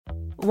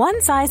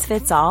One size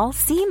fits all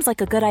seems like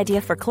a good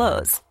idea for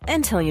clothes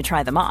until you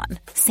try them on.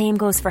 Same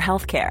goes for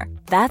healthcare.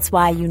 That's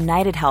why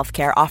United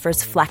Healthcare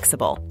offers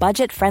flexible,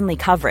 budget-friendly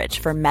coverage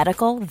for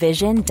medical,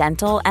 vision,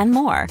 dental, and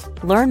more.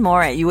 Learn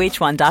more at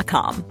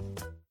uh1.com.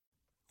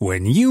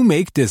 When you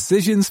make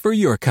decisions for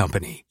your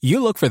company,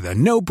 you look for the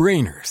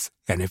no-brainers.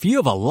 And if you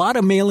have a lot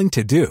of mailing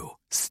to do,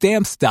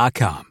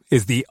 Stamps.com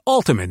is the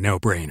ultimate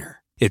no-brainer.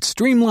 It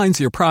streamlines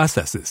your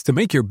processes to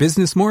make your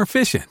business more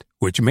efficient,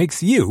 which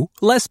makes you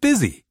less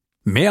busy.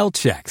 Mail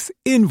checks,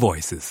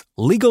 invoices,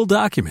 legal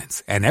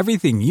documents, and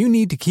everything you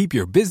need to keep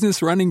your business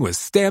running with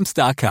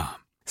Stamps.com.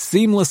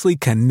 Seamlessly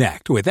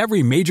connect with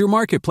every major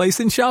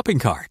marketplace and shopping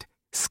cart.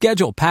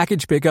 Schedule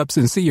package pickups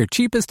and see your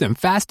cheapest and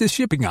fastest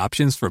shipping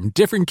options from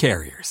different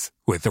carriers,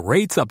 with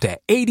rates up to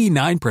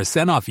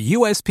 89% off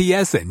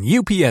USPS and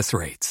UPS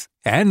rates.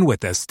 And with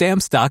the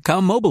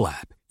Stamps.com mobile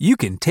app, you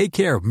can take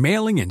care of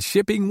mailing and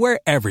shipping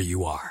wherever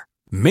you are.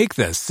 Make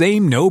the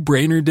same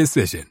no-brainer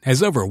decision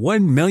as over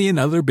 1 million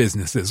other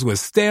businesses with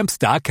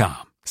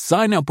Stamps.com.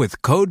 Sign up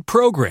with code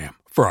PROGRAM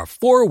for a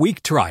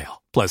 4-week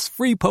trial, plus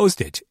free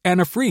postage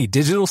and a free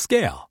digital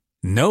scale.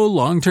 No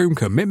long-term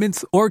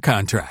commitments or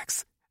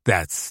contracts.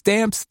 That's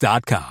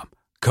Stamps.com.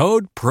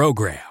 Code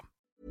PROGRAM.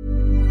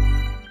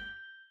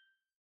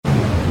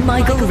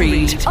 Michael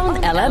Reid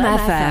on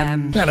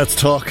LMFM. Now let's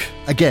talk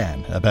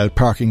again about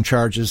parking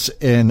charges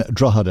in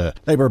Drogheda.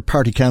 Labour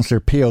Party Councillor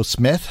P.O.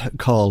 Smith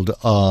called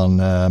on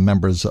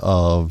members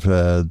of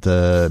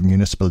the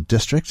municipal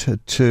district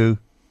to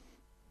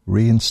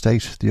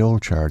reinstate the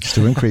old charge,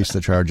 to increase the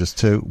charges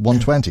to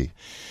 120.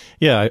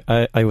 Yeah,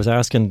 I was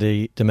asking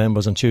the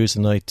members on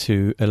Tuesday night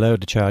to allow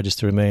the charges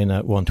to remain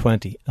at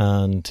 120,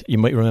 and you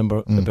might remember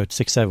about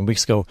 6-7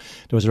 weeks ago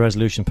there was a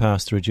resolution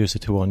passed to reduce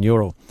it to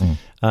 €1.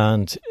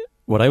 And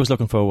what I was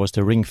looking for was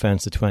to ring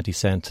fence the 20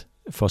 cent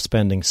for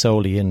spending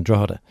solely in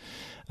Drogheda.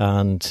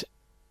 And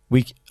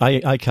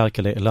I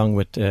calculate, along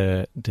with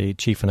the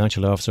Chief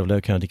Financial Officer of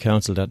Louth County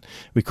Council, that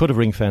we could have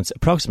ring fenced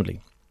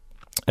approximately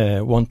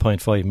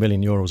 €1.5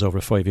 million over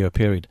a 5-year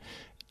period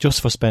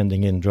just for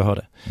spending in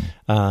Drogheda.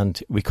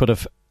 And we could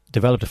have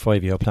developed a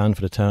 5-year plan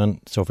for the town.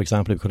 So, for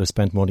example, we could have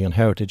spent money on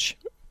heritage,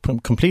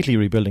 completely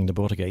rebuilding the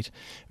Buttergate.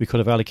 We could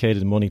have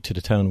allocated money to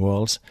the town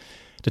walls.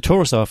 The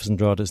tourist office in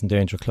Drogheda is in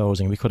danger of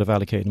closing. We could have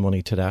allocated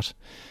money to that.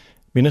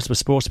 Municipal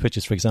sports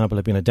pitches, for example,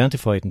 have been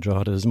identified in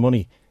Drogheda. There's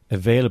money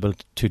available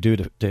to do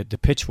the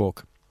pitch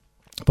work,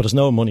 but there's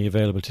no money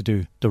available to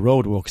do the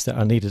road works that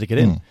are needed to get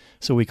in.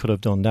 So we could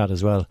have done that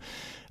as well.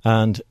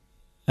 And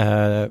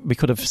we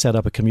could have set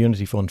up a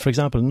community fund. For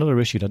example, another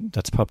issue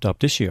that's popped up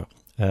this year,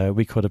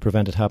 we could have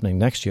prevented happening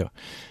next year,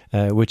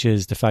 which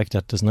is the fact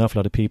that there's an awful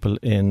lot of people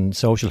in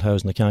social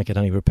housing that can't get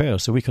any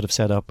repairs. So we could have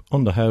set up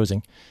under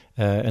housing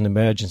an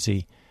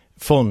emergency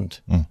fund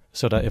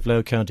so that if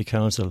Louth County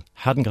Council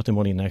hadn't got the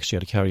money next year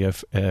to carry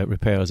out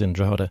repairs in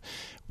Drogheda,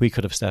 we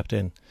could have stepped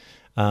in.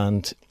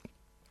 And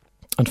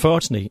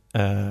unfortunately,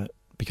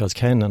 because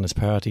Ken and his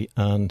party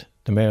and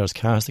the mayor's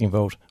casting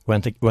vote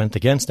went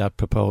against that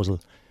proposal,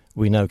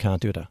 we now can't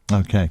do that.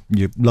 OK,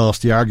 you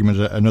lost the argument.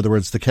 In other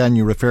words, the Ken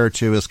you refer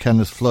to as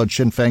Kenneth Flood,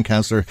 Sinn Féin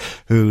councillor,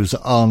 who's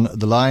on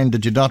the line.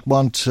 Did you not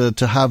want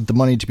to have the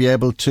money to be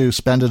able to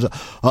spend it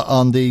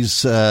on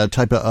these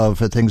type of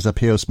things that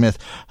P.O. Smith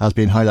has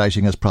been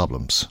highlighting as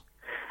problems?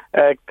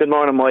 Good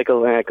morning,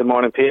 Michael. Good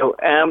morning, P.O.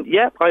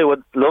 Yeah, I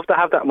would love to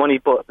have that money,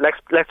 but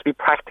let's be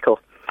practical.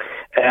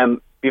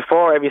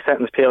 Before every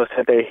sentence P.O.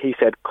 said there, he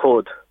said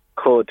could.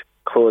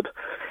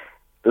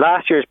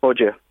 Last year's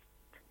budget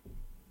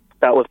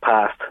that was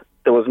passed,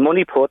 there was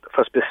money put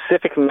for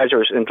specific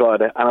measures in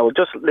Drogheda, and I will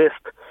just list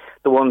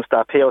the ones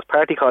that P.O.'s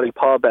party colleague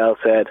Paul Bell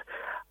said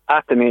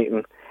at the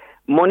meeting.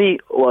 Money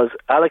was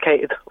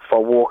allocated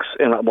for works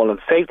in Rathmullen,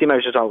 safety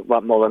measures on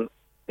Rathmullen,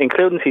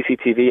 including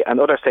CCTV and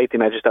other safety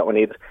measures that were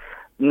needed.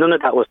 None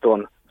of that was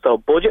done. So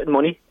budget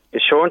money,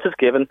 assurance is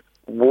given,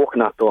 work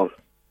not done.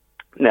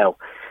 Now,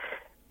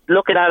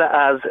 looking at it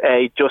as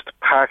a just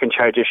parking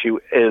charge issue,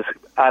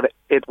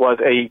 it was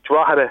a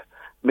Drogheda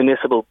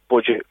municipal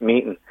budget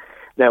meeting.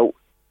 Now,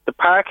 the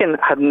parking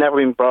had never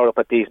been brought up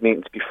at these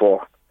meetings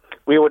before.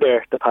 We were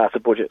there to pass the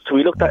budget. So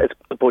we looked at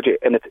the budget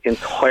in its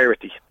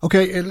entirety.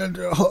 OK,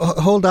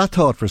 hold that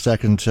thought for a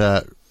second.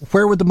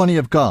 Where would the money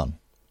have gone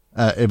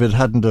if it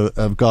hadn't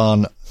have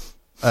gone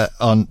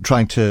on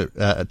trying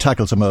to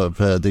tackle some of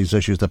these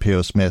issues that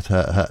P.O. Smith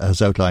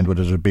has outlined? Would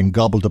it have been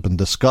gobbled up in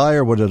the sky,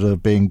 or would it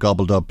have been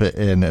gobbled up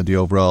in the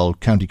overall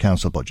county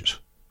council budget?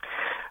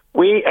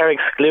 We are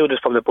excluded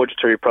from the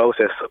budgetary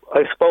process.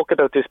 I spoke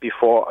about this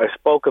before. I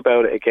spoke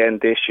about it again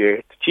this year.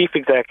 The Chief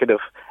Executive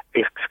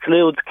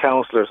excludes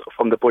councillors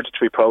from the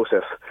budgetary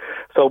process.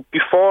 So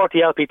before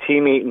the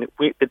LPT meeting,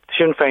 the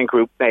Sinn Féin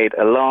group made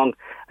a long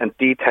and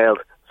detailed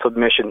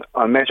submission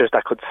on measures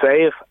that could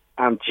save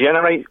and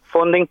generate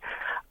funding,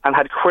 and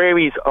had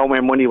queries on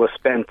where money was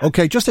spent.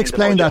 OK, just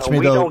explain that to me,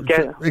 though.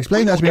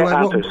 Explain that to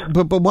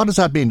me. But what does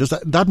that mean? Does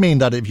that mean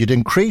that if you'd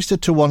increased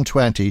it to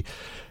 120...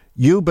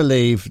 you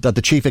believe that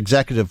the Chief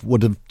Executive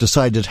would have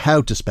decided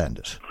how to spend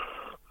it?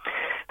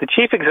 The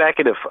chief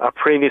executive at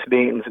previous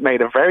meetings made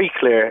it very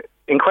clear,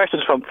 in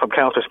questions from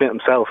Councillor Smith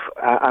himself,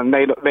 and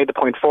made the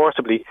point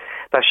forcibly,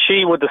 that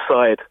she would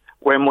decide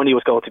where money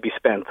was going to be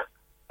spent.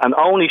 And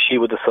only she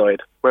would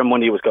decide where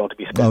money was going to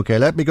be spent. OK,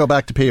 let me go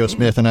back to P.O.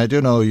 Smith, and I do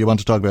know you want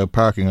to talk about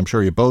parking, I'm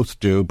sure you both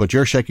do, but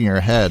you're shaking your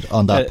head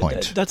on that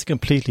point. That's a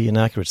completely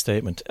inaccurate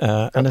statement,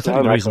 and I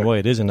think the reason why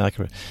it is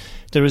inaccurate,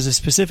 there is a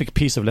specific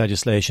piece of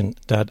legislation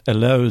that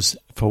allows,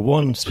 for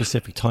one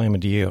specific time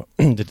of the year,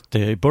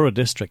 the borough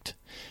district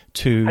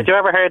to... Had you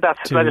ever heard that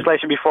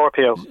legislation before,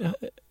 P.O.?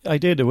 I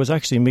did. It was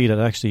actually me that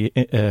actually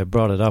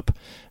brought it up.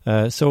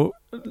 So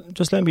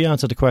just let me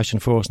answer the question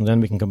first, and then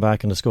we can come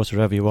back and discuss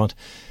whatever you want.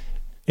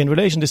 In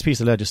relation to this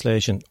piece of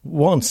legislation,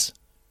 one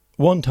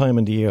time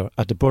in the year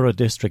at the borough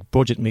district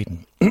budget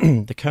meeting,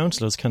 the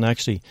councillors can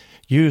actually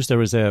use the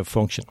reserve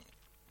function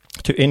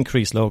to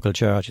increase local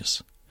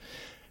charges,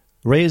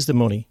 raise the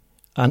money,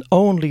 and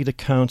only the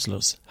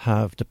councillors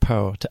have the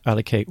power to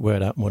allocate where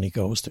that money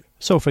goes to.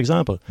 So, for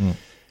example,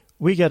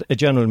 we get a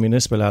general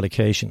municipal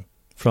allocation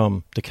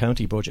from the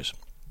county budget.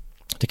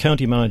 The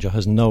county manager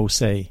has no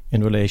say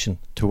in relation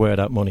to where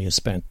that money is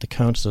spent. The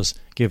councillors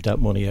give that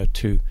money out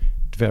to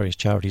various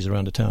charities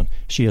around the town.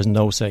 She has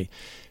no say.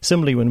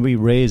 Similarly, when we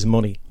raise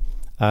money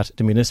at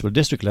the municipal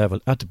district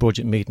level at the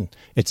budget meeting,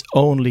 it's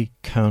only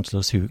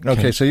councillors who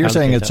Okay, so you're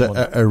saying it's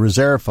a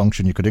reserve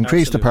function. You could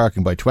increase the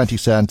parking by 20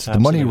 cents. The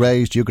money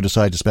raised, you could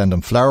decide to spend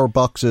on flower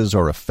boxes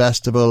or a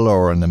festival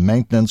or on a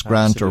maintenance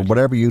grant or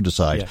whatever you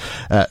decide.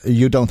 Yeah.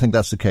 You don't think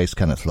that's the case,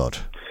 Kenneth Flood?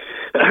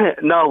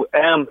 No.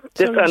 And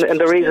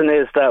the reason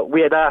is that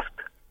we had asked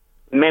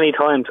many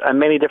times and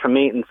many different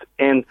meetings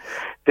in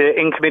the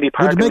in-committee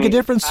parking. Would it make a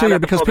difference to you?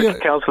 Because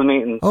council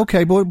meetings.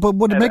 Okay, but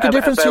would it make a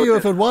difference to you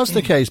if it was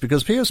the case?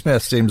 Because P.O.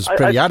 Smith seems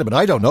pretty adamant.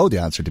 I don't know the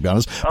answer, to be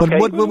honest. But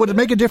would it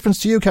make a difference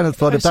to you, Kenneth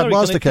Flood, if that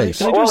was the case?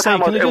 Can I just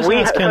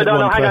ask Kenneth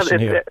one question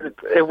here?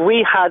 If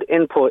we had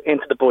input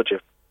into the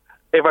budget,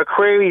 if our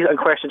queries and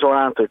questions were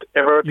answered,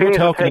 if our opinions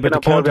were taken on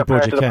board as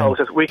part of the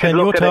process, we can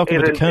look at it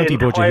in its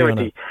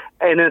entirety.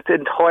 In its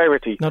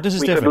entirety. No, this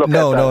is different.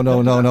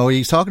 No.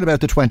 He's talking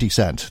about the 20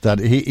 cent that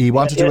he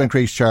wanted to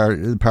increase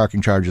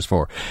parking charges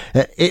for.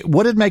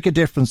 Would it make a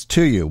difference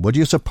to you? Would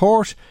you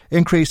support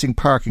increasing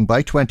parking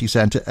by 20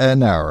 cent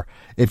an hour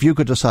if you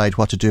could decide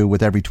what to do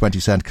with every 20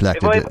 cent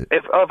collected?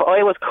 If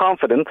I was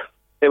confident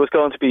it was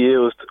going to be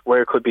used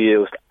where it could be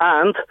used,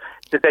 and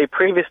the day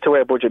previous to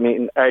our budget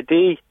meeting,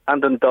 Ardee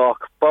and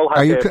Dundalk both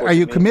had Are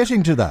you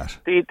committing to that?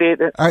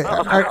 I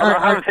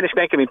haven't finished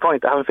making my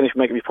point.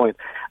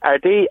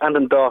 Ardee and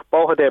Dundalk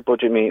both had their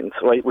budget meetings,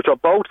 right, which were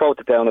both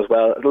voted down as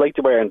well, like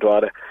they were in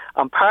Drogheda,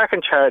 and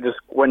parking charges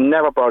were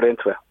never brought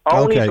into it.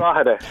 Only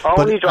Drogheda.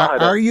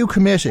 Are you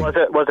committing? Was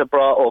it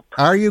brought up?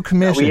 Are you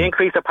committing? We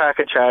increased the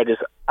parking charges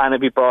and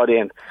it'd be brought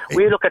in.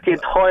 We look at the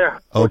entire...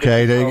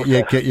 Okay,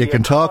 you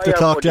can talk the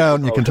clock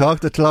down. You can talk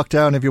the clock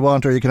down if you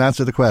want, or you can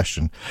answer the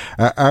question.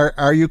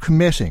 Are you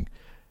committing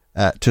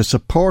to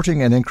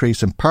supporting an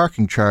increase in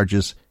parking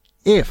charges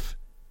if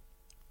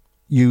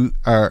you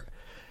are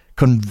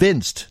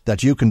convinced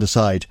that you can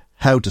decide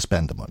how to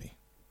spend the money?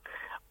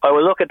 I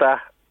will look at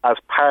that as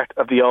part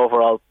of the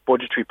overall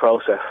budgetary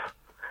process.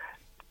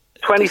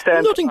 20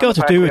 cents. Nothing got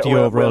to do with the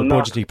overall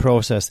budgetary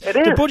process.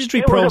 The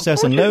budgetary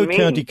process in Louth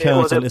County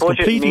Council is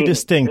completely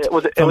distinct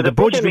from the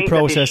budgetary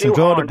process in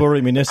Drogheda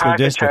Borough Municipal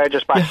District. You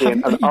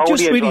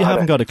just really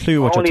haven't got a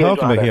clue what you're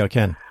talking about here,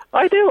 Ken.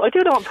 I do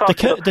not talk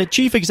the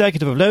Chief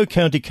Executive of Louth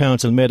County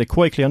Council made it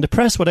quite clear, and the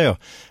press were there.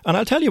 And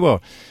I'll tell you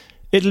what,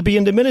 it'll be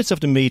in the minutes of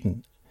the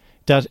meeting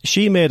that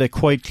she made it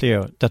quite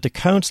clear that the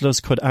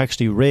councillors could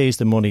actually raise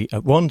the money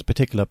at one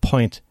particular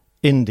point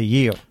in the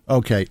year.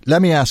 Okay,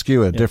 let me ask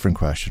you a different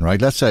question, right?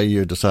 Let's say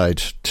you decide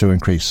to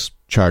increase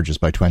charges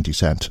by 20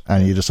 cent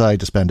and you decide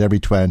to spend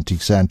every 20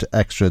 cent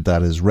extra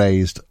that is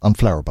raised on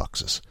flower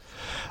boxes.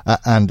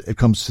 And it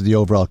comes to the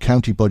overall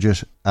county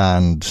budget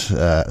and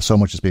so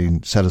much is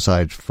being set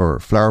aside for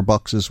flower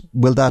boxes.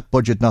 Will that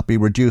budget not be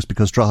reduced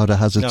because Drogheda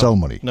has its own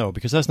money? No,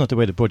 because that's not the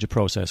way the budget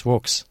process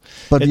works.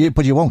 But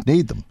you won't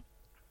need them.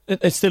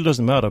 It still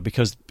doesn't matter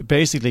because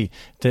basically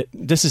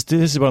this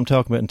is what I'm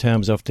talking about in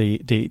terms of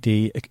the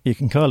you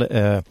can call it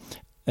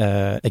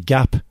a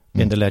gap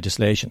in the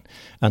legislation,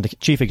 and the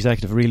Chief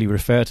Executive really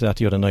referred to that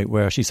the other night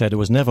where she said it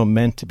was never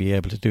meant to be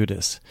able to do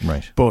this.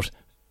 Right. But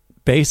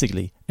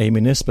basically a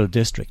municipal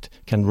district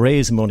can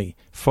raise money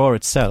for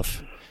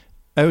itself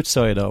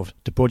outside of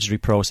the budgetary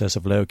process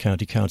of Louth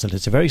County Council.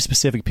 It's a very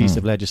specific piece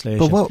of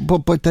legislation.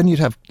 But then you'd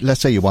have,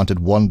 let's say you wanted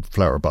one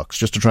flower box,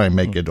 just to try and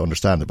make it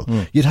understandable.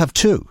 You'd have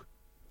two.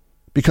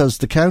 Because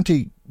the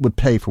county would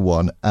pay for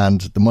one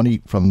and the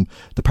money from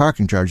the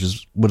parking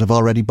charges would have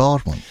already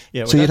bought one.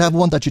 Yeah, so you'd have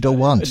one that you don't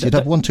want. You'd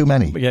have one too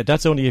many. Yeah,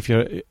 that's only if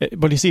you're...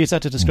 Well, you see, it's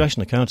at the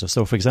discretion of council.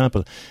 So, for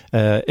example,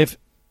 if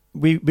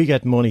we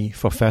get money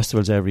for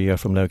festivals every year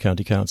from Louth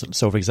County Council.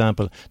 So, for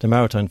example, the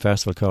Maritime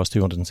Festival costs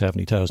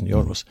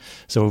 €270,000.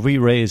 So if we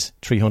raise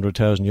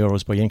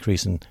 €300,000 by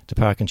increasing the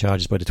parking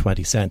charges by the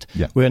 20 cent,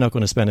 we're not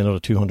going to spend another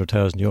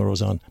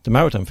 €200,000 on the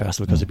Maritime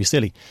Festival because it'd be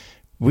silly.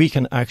 we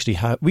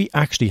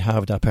actually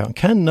have that power.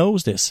 Ken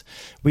knows this.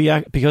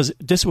 Because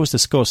this was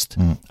discussed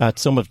at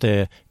some of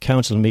the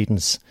council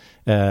meetings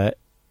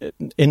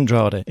in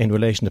Drogheda in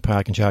relation to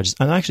parking charges.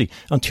 And actually,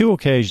 on 2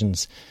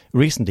 occasions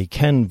recently,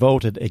 Ken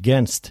voted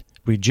against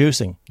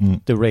reducing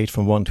the rate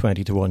from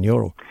 €1.20 to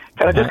 €1.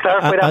 Can I just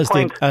clarify that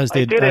point? As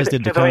did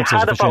the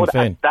councillors for Sinn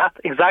Féin. At that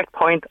exact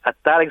point, at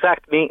that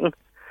exact meeting,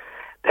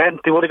 then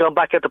they would have gone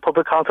back into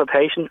public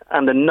consultation,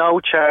 and the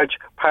no-charge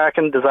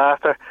parking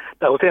disaster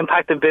that was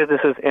impacting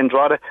businesses in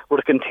Drogheda would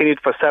have continued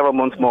for several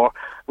months more.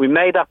 We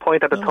made that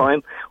point at the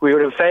time. We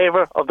were in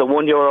favour of the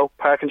 €1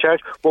 parking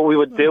charge, but we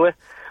would do it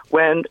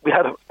when we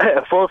had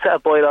a full set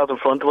of bylaws in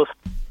front of us,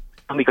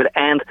 and we could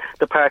end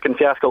the parking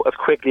fiasco as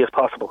quickly as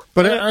possible.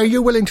 But are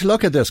you willing to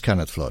look at this,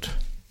 Kenneth Flood?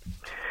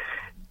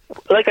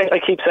 Like I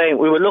keep saying,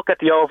 we will look at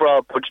the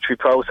overall budgetary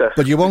process.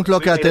 But you won't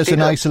look at this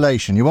in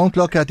isolation. You won't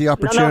look at the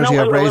opportunity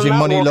of raising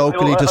money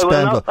locally to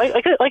spend.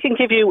 I can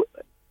give you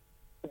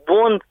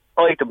one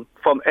item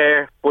from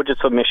our budget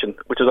submission,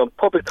 which is on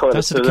public toilets.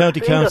 That's to the county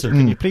council.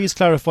 Can you please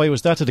clarify,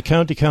 was that to the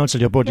county council,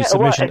 your budget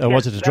submission, or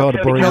was it to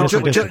Drogheda Borough?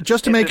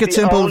 Just to make it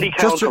simple,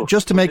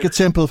 just to make it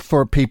simple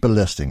for people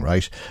listening,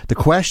 right? The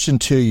question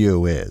to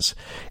you is,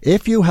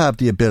 if you have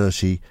the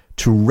ability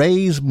to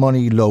raise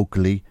money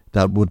locally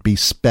that would be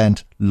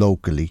spent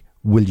locally,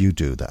 will you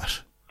do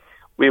that?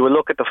 We will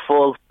look at the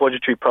full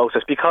budgetary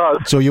process, because...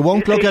 So you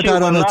won't look at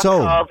that on its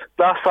own?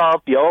 Not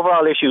solve the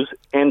overall issues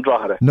in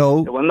Drogheda.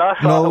 No. It will not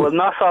solve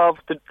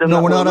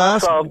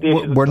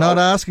we're not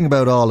asking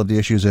about all of the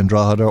issues in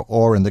Drogheda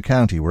or in the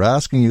county. We're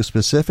asking you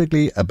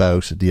specifically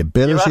about the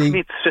ability... You're asking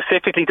me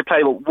specifically to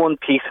play with one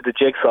piece of the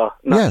jigsaw,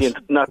 not yes. the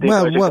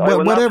entire jigsaw. I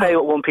will not play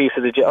with one piece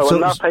of the jigsaw. I will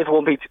not play for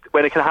one piece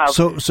when it can have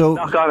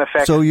knock-on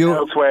effects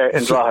elsewhere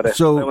in Drogheda.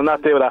 I will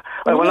not do that.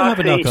 I will not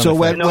see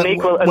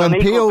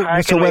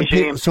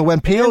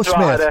when P.O.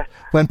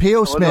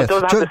 Smith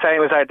doesn't have the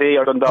same as RD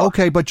or Dundalk.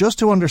 Okay, but just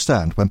to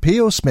understand, when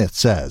P.O. Smith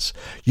says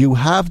you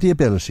have the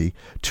ability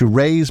to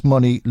raise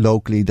money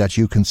locally that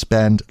you can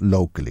spend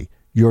locally,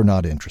 you're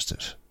not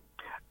interested.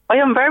 I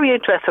am very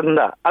interested in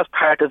that as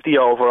part of the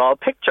overall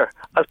picture,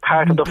 as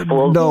part of the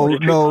full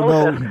budgetary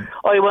process.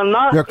 I will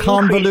not. You're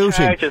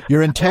convoluting.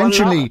 You're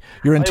intentionally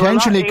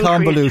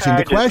convoluting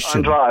the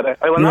question.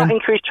 I will not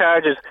increase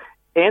charges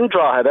in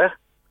Drogheda.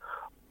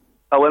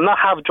 I will not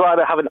have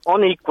Drogheda have an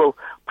unequal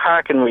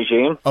parking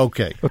regime.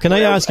 Okay. Well, can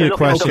I ask you a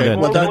question then?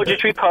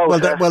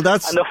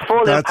 That's and the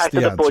full impact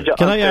of the budget.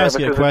 Can I ask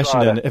you a question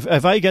then?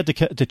 If I get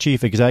the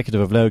Chief Executive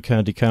of Louth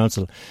County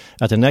Council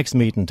at the next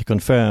meeting to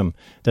confirm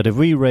that if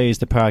we raise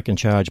the parking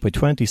charge by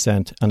 20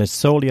 cents and it's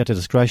solely at the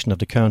discretion of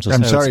the council...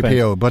 I'm sorry,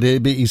 P.O., but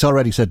he's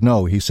already said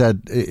no. He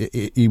said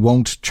he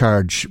won't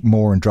charge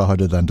more in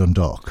Drogheda than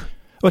Dundalk.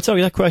 Well,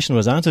 sorry, that question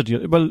was answered.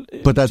 Well,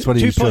 but that's what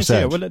he just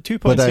said. 2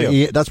 points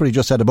here. That's what he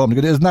just said a moment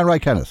ago. Isn't that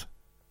right, Kenneth?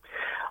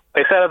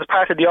 I said as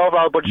part of the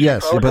overall budget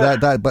process.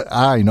 Yes, but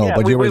I know.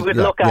 But we would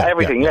look at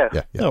everything, yes.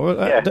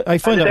 I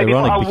find that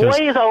ironic because...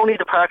 Why is only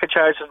the parking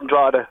charges in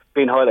Drogheda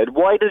being highlighted?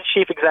 Why did the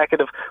Chief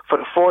Executive, for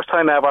the first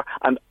time ever,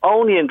 and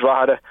only in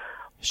Drogheda,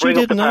 she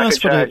didn't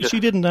ask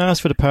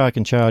for the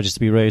parking charges to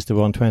be raised to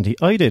 120.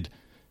 I did.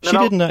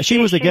 She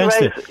was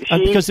against it,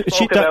 and because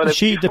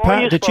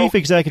the Chief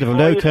Executive of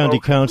Louth County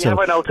Council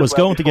was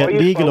going to get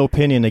legal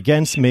opinion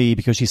against me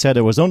because she said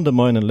I was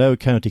undermining Louth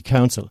County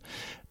Council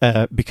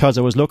because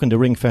I was looking to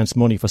ring fence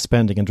money for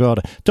spending in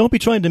Drogheda. Don't be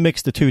trying to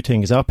mix the two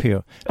things up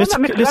here. Let's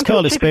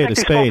call a spade a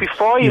spade.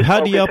 You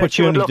had the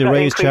opportunity to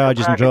raise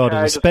charges in Drogheda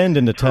and spend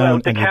in the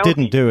town, and you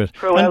didn't do it.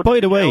 And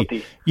by the way,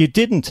 you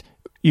didn't.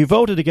 You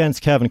voted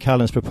against Kevin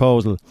Callan's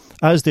proposal,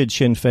 as did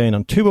Sinn Féin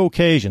on 2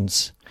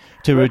 occasions.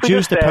 To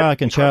reduce the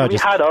parking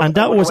charges, and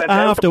that was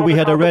after we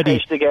had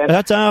already.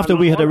 That's after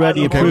we had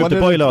already approved the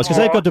bylaws. Because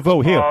I've got the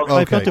vote here.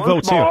 I've got the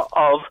votes here.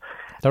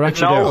 They're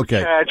actually there.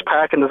 Okay. Charge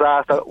parking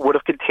disaster would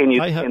have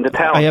continued in the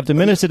town. I have the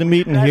minutes of the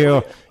meeting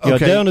here. You're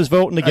down as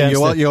voting against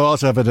it. You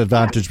also have an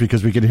advantage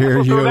because we can hear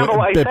you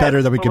a bit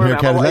better than we can hear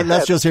Kenneth.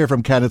 Let's just hear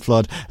from Kenneth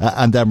Flood,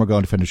 and then we're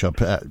going to finish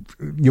up.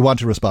 You want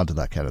to respond to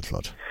that, Kenneth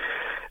Flood?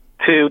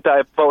 To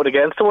vote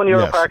against the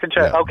 €1 parking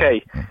charge?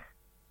 Okay.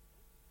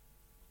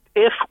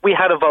 If we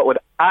had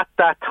voted at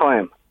that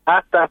time,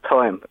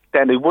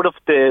 then they would have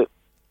the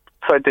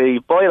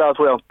bylaws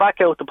would have back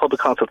out to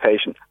public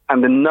consultation,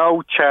 and the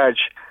no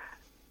charge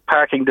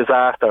parking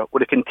disaster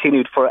would have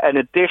continued for an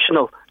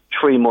additional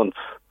 3 months.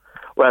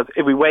 Whereas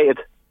if we waited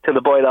till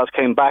the bylaws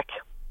came back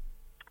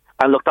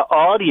and looked at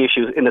all the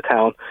issues in the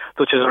town,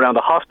 such as around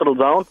the hospital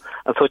zone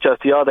and such as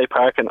the all-day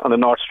parking on the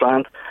North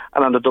Strand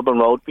and on the Dublin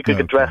Road, we could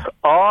address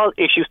all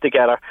issues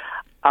together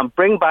and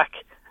bring back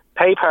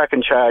pay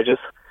parking charges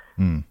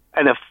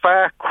in a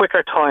far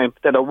quicker time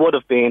than it would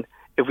have been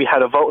if we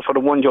had a vote for the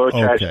 €1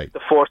 charge the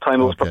first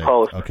time it was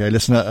proposed. Okay,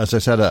 listen, as I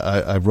said,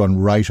 I've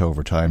run right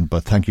over time,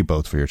 but thank you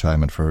both for your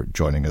time and for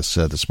joining us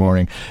this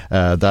morning.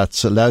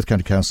 That's Louth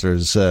County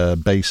Councillors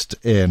based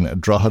in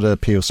Drogheda,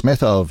 P.O.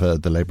 Smith of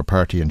the Labour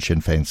Party, and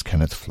Sinn Féin's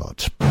Kenneth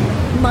Flood.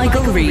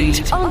 Michael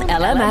Reid on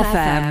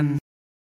LMFM.